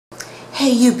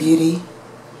Hey you beauty,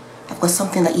 I've got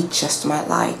something that you just might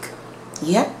like.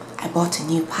 Yep, I bought a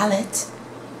new palette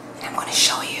and I'm gonna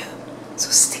show you, so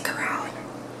stick around.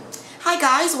 Hi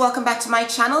guys, welcome back to my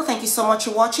channel. Thank you so much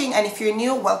for watching, and if you're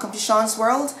new, welcome to Shaunz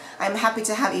World. I'm happy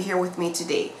to have you here with me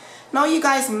today. Now you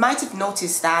guys might have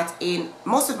noticed that in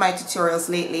most of my tutorials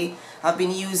lately, I've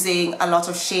been using a lot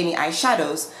of Shany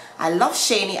eyeshadows. I love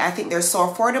Shany. I think they're so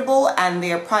affordable, and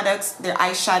their products, their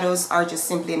eyeshadows are just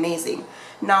simply amazing.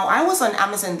 Now I was on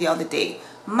Amazon the other day,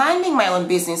 minding my own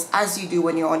business as you do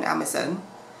when you're on Amazon,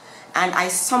 and I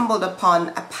stumbled upon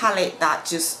a palette that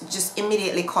just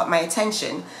immediately caught my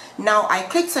attention. Now I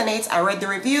clicked on it, I read the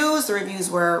reviews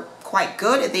were quite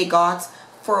good. They got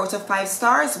 4 out of 5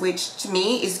 stars, which to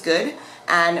me is good,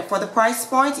 and for the price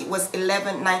point it was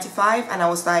 $11.95, and I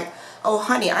was like, oh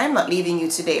honey, I'm not leaving you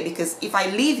today, because if I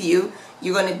leave you,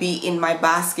 you're going to be in my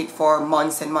basket for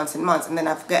months and months and months, and then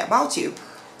I forget about you.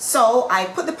 So I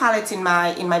put the palette in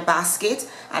my basket,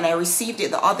 and I received it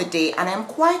the other day, and I'm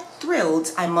quite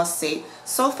thrilled, I must say.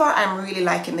 So far I'm really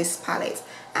liking this palette,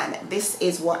 and this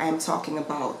is what I'm talking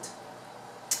about.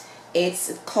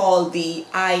 It's called the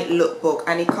iLOOKBOOK,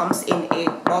 and it comes in a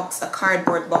box, a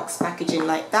cardboard box packaging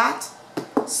like that.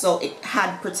 So it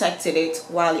had protected it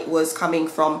while it was coming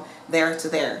from there to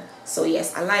there. So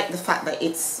yes, I like the fact that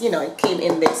it's, you know, it came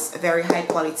in this very high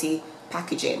quality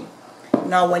packaging.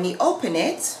 Now when you open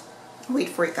it, wait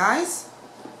for it guys,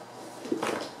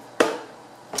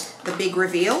 the big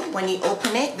reveal. When you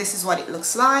open it, this is what it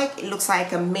looks like. It looks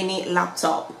like a mini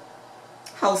laptop.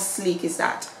 How sleek is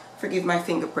that? Forgive my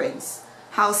fingerprints.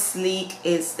 How sleek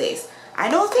is this? I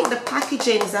don't think the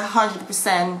packaging is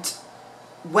 100%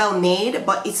 well made,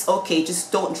 but it's okay.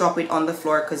 Just don't drop it on the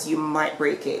floor because you might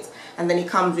break it. And then it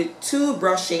comes with 2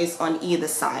 brushes on either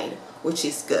side, which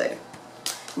is good.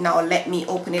 Now let me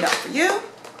open it up for you,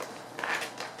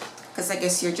 because I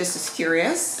guess you're just as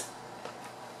curious.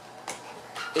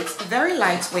 It's very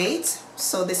lightweight.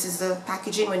 So this is the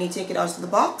packaging when you take it out of the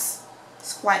box.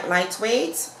 It's quite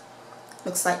lightweight.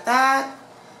 Looks like that.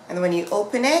 And when you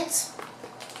open it,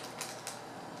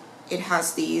 it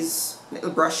has these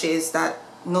little brushes that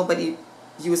nobody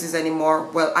uses anymore.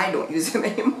 Well, I don't use them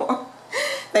anymore.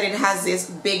 Then it has this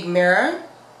big mirror.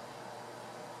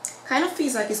 Kind of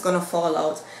feels like it's gonna fall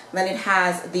out. Then it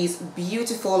has these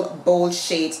beautiful bold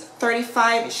shades,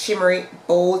 35 shimmery,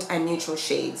 bold and neutral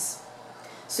shades.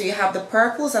 So you have the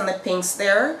purples and the pinks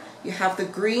there. You have the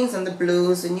greens and the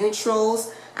blues, the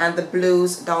neutrals and the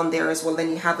blues down there as well. Then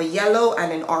you have a yellow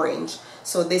and an orange.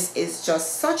 So this is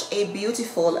just such a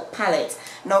beautiful palette.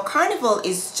 Now Carnival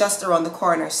is just around the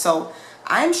corner, so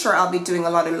I'm sure I'll be doing a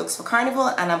lot of looks for Carnival,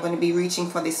 and I'm going to be reaching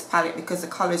for this palette because the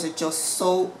colors are just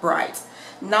so bright.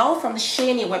 Now from the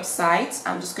Shany website,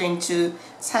 I'm just going to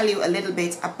tell you a little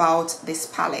bit about this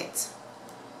palette.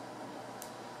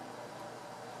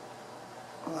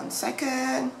 One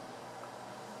second.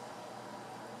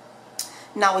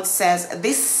 Now it says,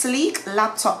 this sleek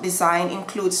laptop design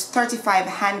includes 35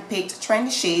 hand-picked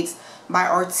trendy shades by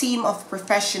our team of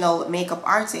professional makeup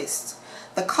artists.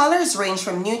 The colors range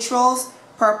from neutrals,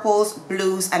 purples,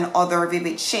 blues, and other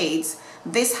vivid shades.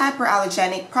 This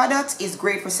hyperallergenic product is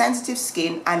great for sensitive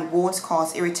skin and won't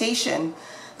cause irritation.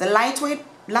 The lightweight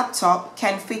laptop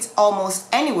can fit almost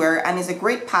anywhere and is a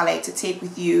great palette to take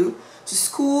with you to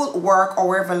school, work, or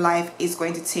wherever life is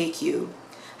going to take you.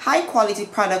 High quality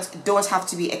products don't have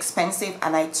to be expensive,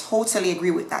 and I totally agree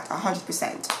with that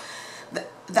 100%. The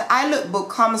iLOOKBOOK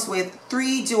comes with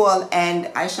 3 dual end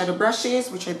eyeshadow brushes,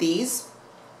 which are these,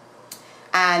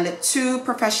 and 2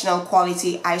 professional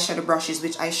quality eyeshadow brushes,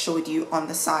 which I showed you on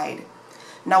the side.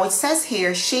 Now it says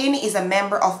here, Shany is a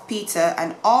member of PETA,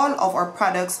 and all of our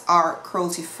products are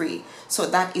cruelty free. So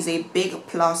that is a big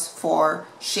plus for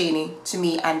Shany to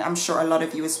me, and I'm sure a lot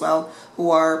of you as well, who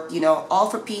are, you know, all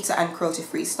for PETA and cruelty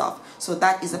free stuff. So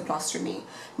that is a plus for me.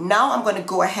 Now I'm going to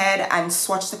go ahead and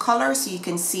swatch the colors so you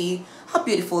can see how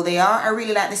beautiful they are. I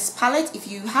really like this palette.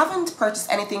 If you haven't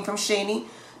purchased anything from Shany,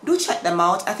 do check them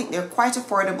out. I think they're quite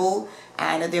affordable,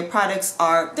 and their products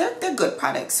are, they're good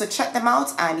products. So check them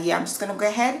out, and yeah, I'm just gonna go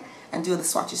ahead and do the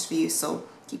swatches for you, so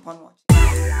keep on watching.